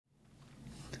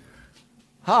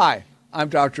Hi, I'm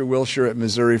Dr. Wilshire at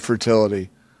Missouri Fertility.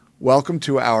 Welcome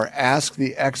to our Ask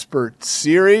the Expert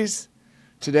series.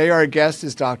 Today our guest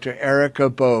is Dr. Erica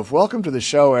Bove. Welcome to the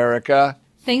show, Erica.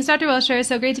 Thanks, Dr. Wilshire.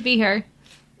 So great to be here.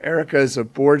 Erica is a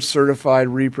board-certified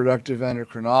reproductive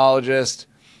endocrinologist.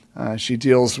 She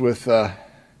deals with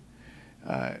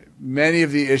many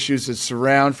of the issues that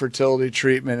surround fertility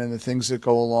treatment and the things that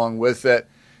go along with it.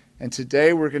 And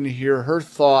today we're going to hear her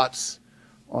thoughts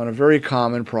on a very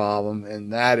common problem,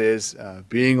 and that is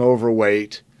being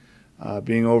overweight.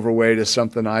 Being overweight is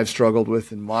something I've struggled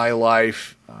with in my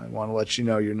life. I want to let you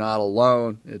know you're not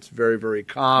alone. It's very, very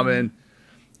common.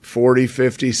 40,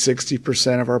 50,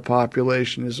 60% of our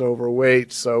population is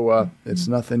overweight, so it's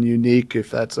nothing unique if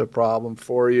that's a problem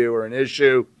for you or an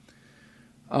issue.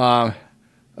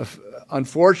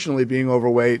 Unfortunately, being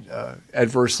overweight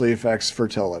adversely affects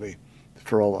fertility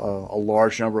for a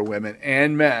large number of women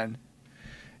and men.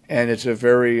 And it's a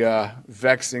very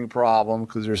vexing problem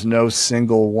because there's no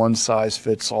single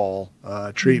one-size-fits-all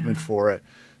treatment for it.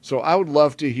 So I would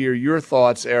love to hear your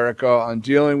thoughts, Erica, on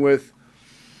dealing with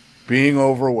being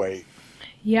overweight.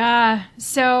 Yeah.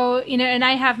 So, and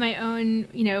I have my own,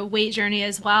 weight journey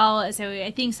as well. So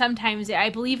I think sometimes I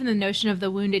believe in the notion of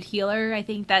the wounded healer. I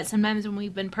think that sometimes when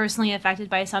we've been personally affected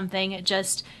by something, it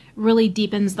just really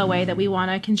deepens the way that we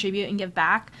want to contribute and give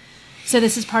back. So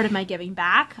this is part of my giving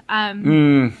back.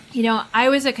 I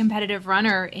was a competitive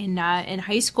runner in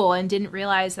high school and didn't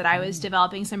realize that I was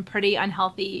developing some pretty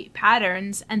unhealthy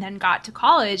patterns, and then got to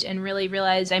college and really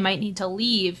realized I might need to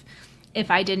leave if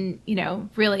I didn't,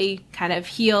 really kind of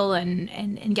heal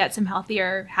and get some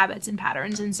healthier habits and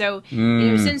patterns. And so,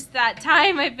 since that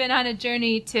time, I've been on a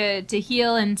journey to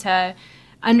heal and to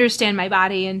understand my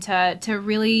body and to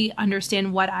really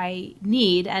understand what I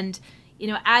need. And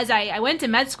as I went to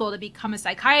med school to become a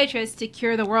psychiatrist to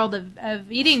cure the world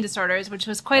of eating disorders, which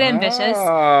was quite ambitious.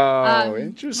 Oh,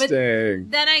 interesting.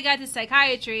 But then I got to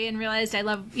psychiatry and realized I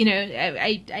love,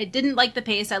 I didn't like the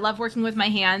pace. I love working with my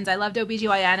hands. I loved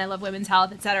OB-GYN. I love women's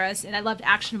health, et cetera. And I loved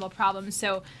actionable problems.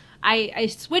 So I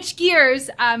switched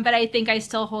gears, but I think I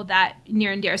still hold that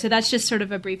near and dear. So that's just sort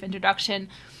of a brief introduction.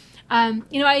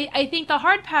 I think the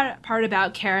hard part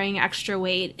about carrying extra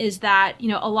weight is that,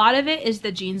 a lot of it is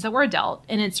the genes that we're dealt,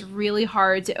 and it's really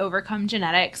hard to overcome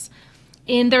genetics.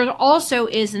 And there also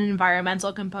is an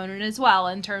environmental component as well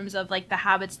in terms of like the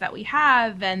habits that we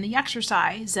have and the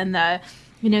exercise and the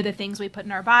things we put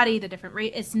in our body, the different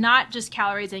rate. It's not just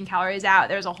calories in, calories out.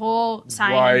 There's a whole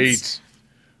science.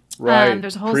 Right.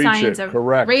 There's a whole science of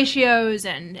ratios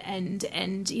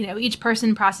and each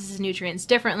person processes nutrients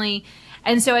differently.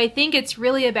 And so I think it's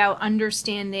really about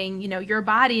understanding, your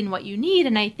body and what you need.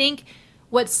 And I think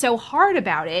what's so hard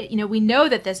about it, we know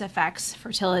that this affects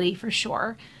fertility for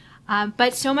sure.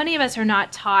 But so many of us are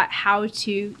not taught how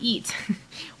to eat.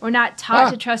 We're not taught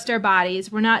to trust our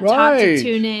bodies. We're not taught to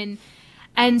tune in.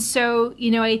 And so,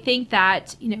 I think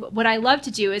that, what I love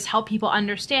to do is help people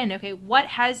understand, okay, what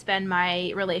has been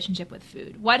my relationship with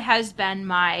food? What has been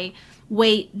my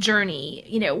weight journey?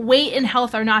 Weight and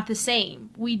health are not the same.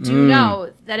 We do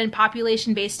know that in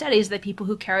population-based studies, that people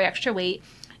who carry extra weight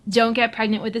don't get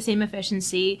pregnant with the same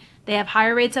efficiency. They have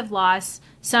higher rates of loss,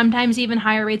 sometimes even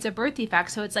higher rates of birth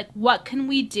defects. So it's like, what can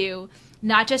we do?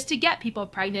 Not just to get people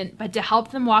pregnant, but to help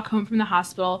them walk home from the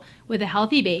hospital with a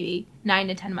healthy baby 9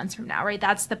 to 10 months from now, right?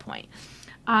 That's the point.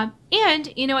 I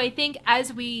think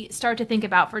as we start to think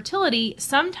about fertility,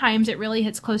 sometimes it really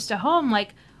hits close to home,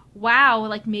 like, wow,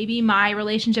 like maybe my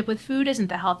relationship with food isn't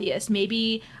the healthiest.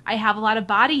 Maybe I have a lot of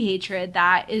body hatred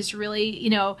that is really,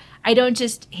 I don't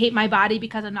just hate my body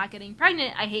because I'm not getting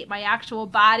pregnant. I hate my actual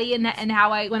body and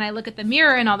how when I look at the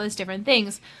mirror and all those different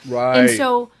things. Right. And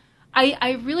so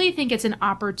I really think it's an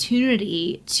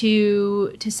opportunity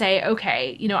to say,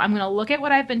 okay, I'm going to look at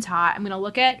what I've been taught. I'm going to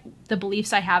look at the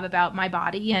beliefs I have about my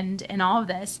body and all of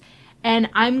this, and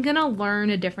I'm going to learn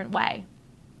a different way,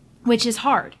 which is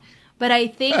hard. But I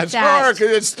think that's hard because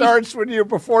it starts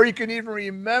before you can even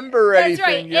remember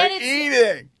anything. You're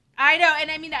eating. I know.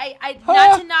 And I mean, I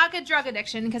not to knock a drug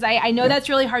addiction, because I know that's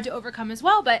really hard to overcome as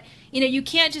well. But, you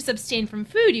can't just abstain from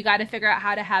food. You got to figure out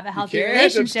how to have a healthy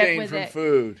relationship with it. From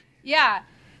food. Yeah.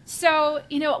 So,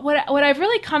 what I've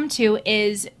really come to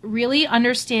is really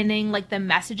understanding like the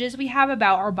messages we have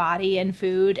about our body and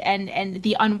food and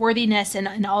the unworthiness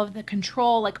and all of the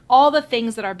control, like all the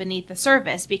things that are beneath the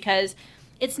surface, because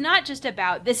it's not just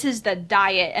about this is the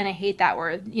diet, and I hate that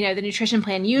word, the nutrition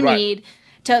plan you need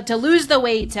to lose the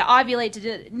weight, to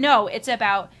ovulate, no, it's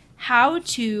about how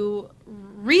to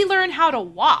relearn how to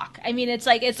walk. I mean, it's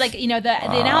like, you know, the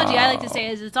analogy I like to say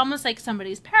is it's almost like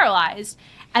somebody's paralyzed,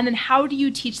 and then how do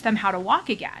you teach them how to walk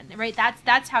again, right?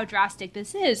 That's how drastic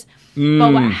this is.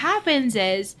 But what happens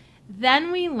is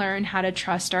then we learn how to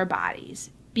trust our bodies,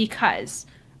 because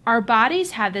our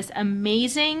bodies have this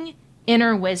amazing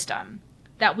inner wisdom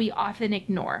that we often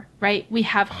ignore, right? We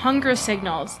have hunger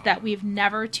signals that we've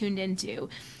never tuned into.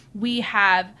 We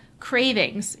have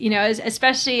cravings, you know,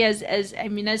 especially as I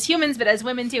mean, as humans, but as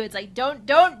women too. It's like,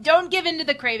 don't give in to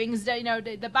the cravings. You know,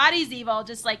 the body's evil.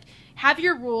 Just like have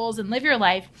your rules and live your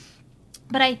life.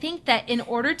 But I think that in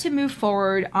order to move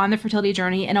forward on the fertility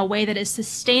journey in a way that is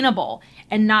sustainable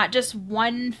and not just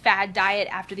one fad diet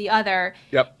after the other,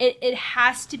 it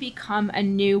has to become a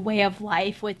new way of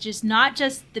life, which is not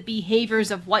just the behaviors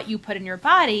of what you put in your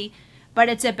body, but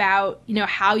it's about, you know,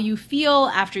 how you feel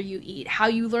after you eat, how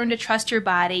you learn to trust your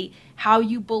body, how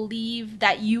you believe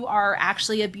that you are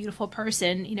actually a beautiful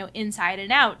person, you know, inside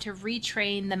and out, to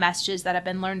retrain the messages that have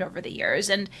been learned over the years.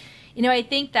 And, you know, I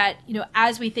think that, you know,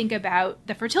 as we think about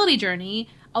the fertility journey,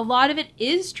 a lot of it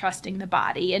is trusting the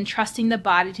body and trusting the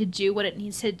body to do what it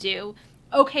needs to do.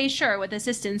 Okay, sure, with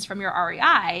assistance from your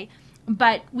REI,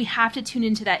 but we have to tune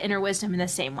into that inner wisdom in the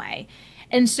same way.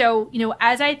 And so, you know,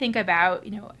 as I think about,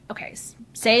 you know, okay,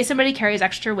 say somebody carries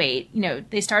extra weight, you know,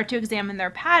 they start to examine their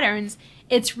patterns.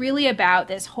 It's really about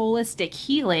this holistic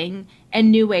healing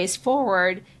and new ways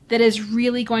forward that is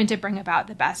really going to bring about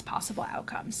the best possible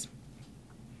outcomes.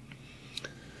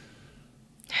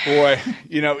 Boy,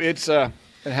 you know, it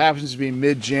happens to be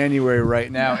mid-January right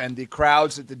now, and the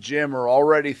crowds at the gym are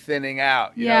already thinning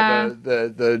out. You know,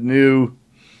 the new,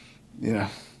 you know,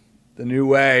 the new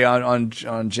way on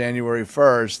January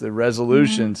 1st, the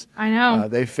resolutions, I know,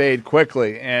 they fade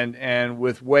quickly, and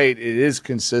with weight, it is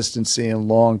consistency and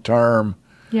long-term,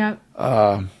 you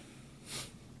know,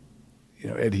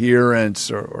 adherence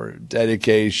or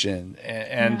dedication,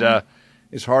 and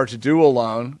it's hard to do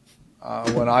alone.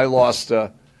 When I lost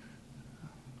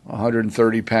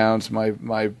 130 pounds,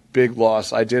 my big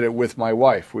loss, I did it with my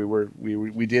wife.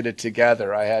 We did it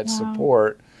together. I had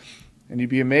support. And you'd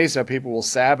be amazed how people will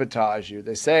sabotage you.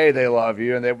 They say they love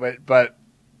you, but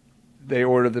they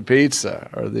order the pizza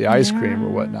or the ice cream or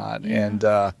whatnot. And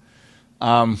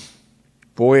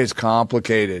boy, it's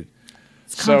complicated.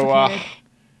 So,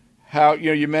 how, you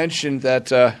know, you mentioned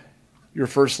that your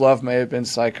first love may have been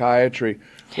psychiatry.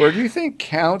 Where do you think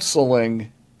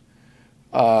counseling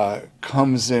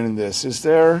comes in this? Is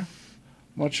there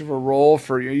much of a role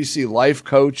for you? You see life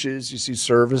coaches, you see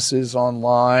services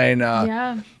online.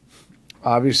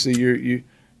 Obviously,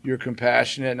 you're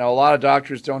compassionate. Now, a lot of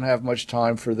doctors don't have much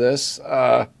time for this.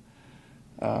 You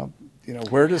know,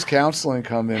 where does counseling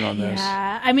come in on this?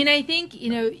 Yeah, I mean, I think, you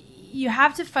know, you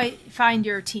have to find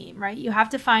your team, right? You have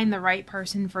to find the right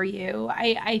person for you.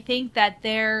 I think that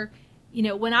you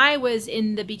know, when I was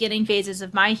in the beginning phases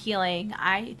of my healing,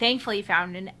 I thankfully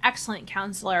found an excellent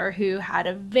counselor who had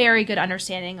a very good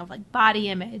understanding of like body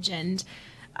image and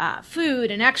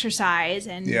food and exercise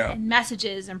and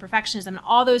messages and perfectionism and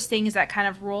all those things that kind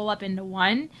of roll up into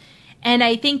one. And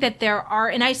I think that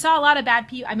and I saw a lot of bad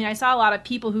people. I mean, I saw a lot of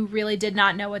people who really did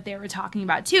not know what they were talking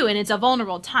about too. And it's a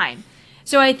vulnerable time.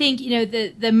 So I think, you know,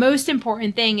 the most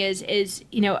important thing is,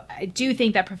 you know, I do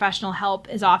think that professional help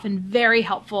is often very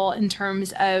helpful in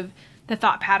terms of the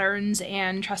thought patterns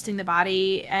and trusting the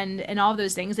body and all of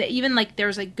those things. That even like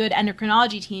there's like good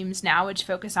endocrinology teams now which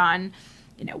focus on,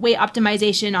 you know, weight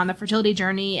optimization on the fertility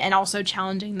journey and also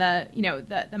challenging the, you know,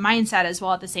 the mindset as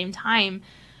well at the same time.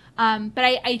 But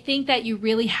I think that you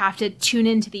really have to tune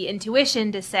into the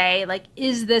intuition to say, like,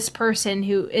 is this a person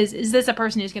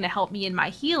who's going to help me in my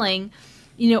healing?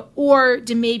 You know, or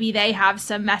do maybe they have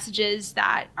some messages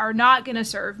that are not going to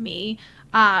serve me,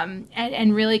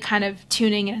 and really kind of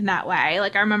tuning in that way.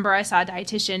 Like I remember I saw a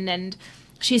dietitian and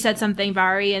she said something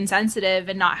very insensitive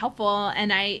and not helpful.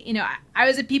 And I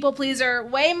was a people pleaser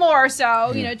way more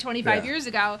so, 25 years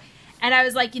ago. And I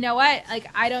was like, you know what? Like,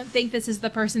 I don't think this is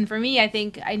the person for me. I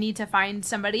think I need to find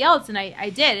somebody else. And I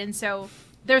did. And so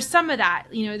there's some of that,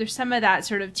 there's some of that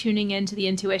sort of tuning into the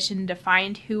intuition to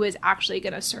find who is actually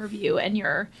going to serve you and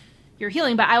your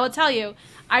healing. But I will tell you,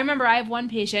 I remember I have one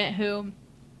patient who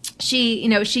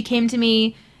she came to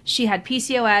me. She had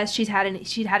PCOS. She'd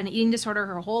had an eating disorder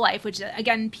her whole life, which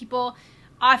again, people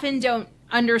often don't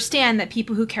understand that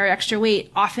people who carry extra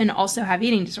weight often also have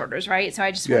eating disorders, right? So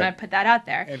I just want to put that out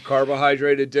there. And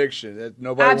carbohydrate addiction. That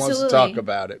nobody wants to talk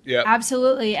about it. Yeah,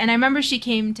 absolutely. And I remember she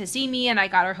came to see me and I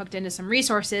got her hooked into some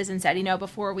resources and said,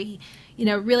 before we,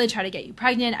 really try to get you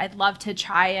pregnant, I'd love to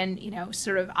try and,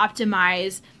 sort of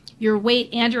optimize your weight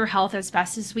and your health as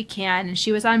best as we can. And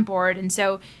she was on board. And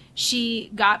so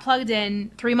She got plugged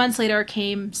in. 3 months later,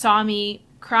 came, saw me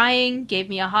crying, gave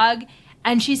me a hug.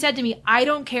 And she said to me, I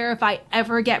don't care if I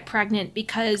ever get pregnant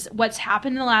because what's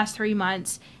happened in the last 3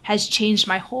 months has changed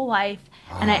my whole life.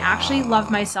 And I actually love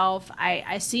myself.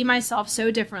 I see myself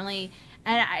so differently.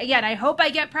 And again, I hope I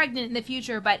get pregnant in the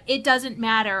future, but it doesn't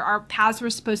matter. Our paths were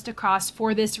supposed to cross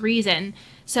for this reason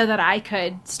so that I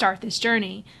could start this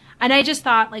journey. And I just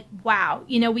thought, like, wow,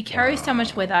 you know, we carry so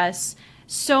much with us.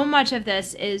 So much of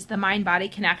this is the mind-body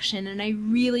connection. And I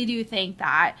really do think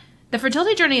that the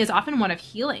fertility journey is often one of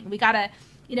healing. We gotta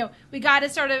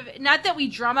sort of, not that we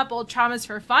drum up old traumas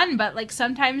for fun, but like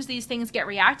sometimes these things get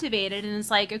reactivated and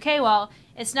it's like, okay, well,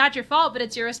 it's not your fault, but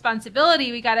it's your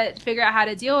responsibility. We gotta figure out how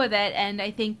to deal with it. And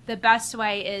I think the best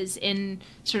way is in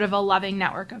sort of a loving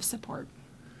network of support.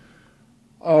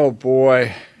 Oh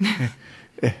boy.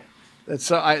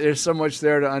 There's so much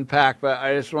there to unpack, but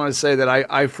I just want to say that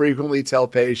I frequently tell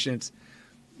patients,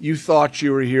 you thought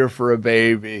you were here for a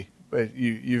baby, but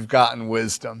you've gotten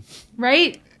wisdom.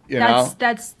 Right?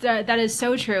 That is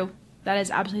so true. That is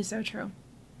absolutely so true.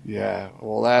 Yeah.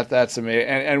 Well, that's amazing.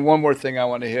 And one more thing I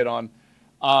want to hit on.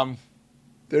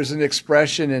 There's an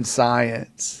expression in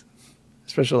science,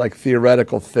 especially like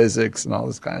theoretical physics and all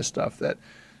this kind of stuff, that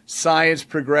science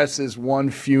progresses one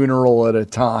funeral at a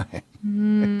time.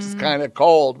 It's kind of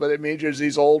cold, but it means there's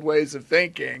these old ways of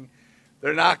thinking.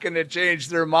 They're not going to change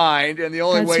their mind. And the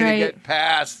only way to get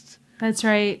past. That's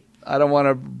right. I don't want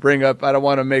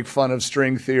to make fun of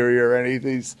string theory or any of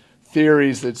these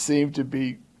theories that seem to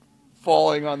be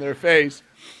falling on their face.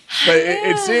 But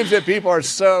it seems that people are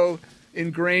so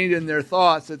ingrained in their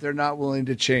thoughts that they're not willing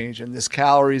to change. And this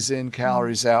calories in,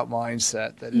 calories out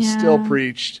mindset that is still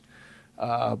preached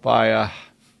by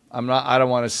I don't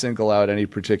want to single out any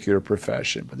particular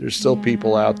profession, but there's still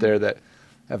people out there that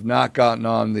have not gotten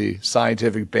on the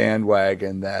scientific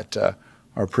bandwagon that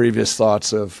our previous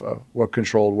thoughts of what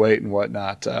controlled weight and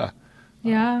whatnot,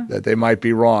 that they might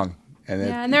be wrong.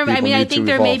 And I think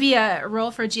there may be a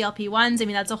role for GLP-1s. I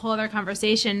mean, that's a whole other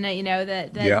conversation,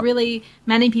 that really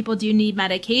many people do need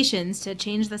medications to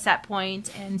change the set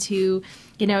point and to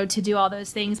do all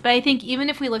those things. But I think even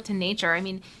if we look to nature, I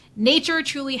mean, nature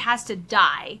truly has to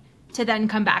die to then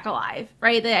come back alive,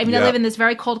 right? I live in this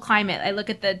very cold climate. I look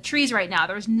at the trees right now.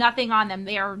 There's nothing on them.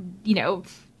 They are,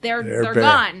 they're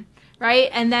gone, right?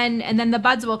 And then the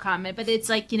buds will come. But it's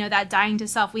like, that dying to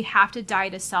self. We have to die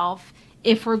to self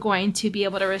if we're going to be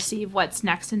able to receive what's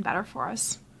next and better for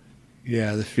us.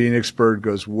 Yeah, the phoenix bird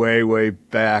goes way, way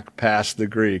back past the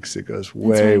Greeks. It goes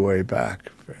way, way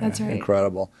back. That's right.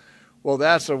 Incredible. Well,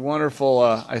 that's a wonderful,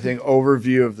 I think,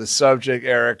 overview of the subject,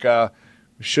 Erica.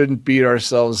 We shouldn't beat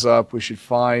ourselves up. We should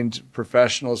find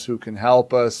professionals who can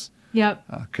help us.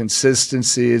 Yep.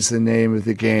 Consistency is the name of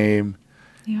the game.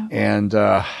 Yep. And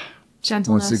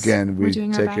gentleness. Once again, we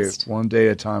take it one day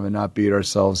at a time and not beat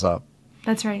ourselves up.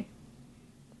 That's right.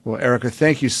 Well, Erica,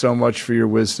 thank you so much for your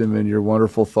wisdom and your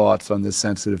wonderful thoughts on this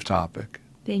sensitive topic.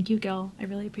 Thank you, Gil. I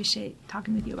really appreciate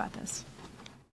talking with you about this.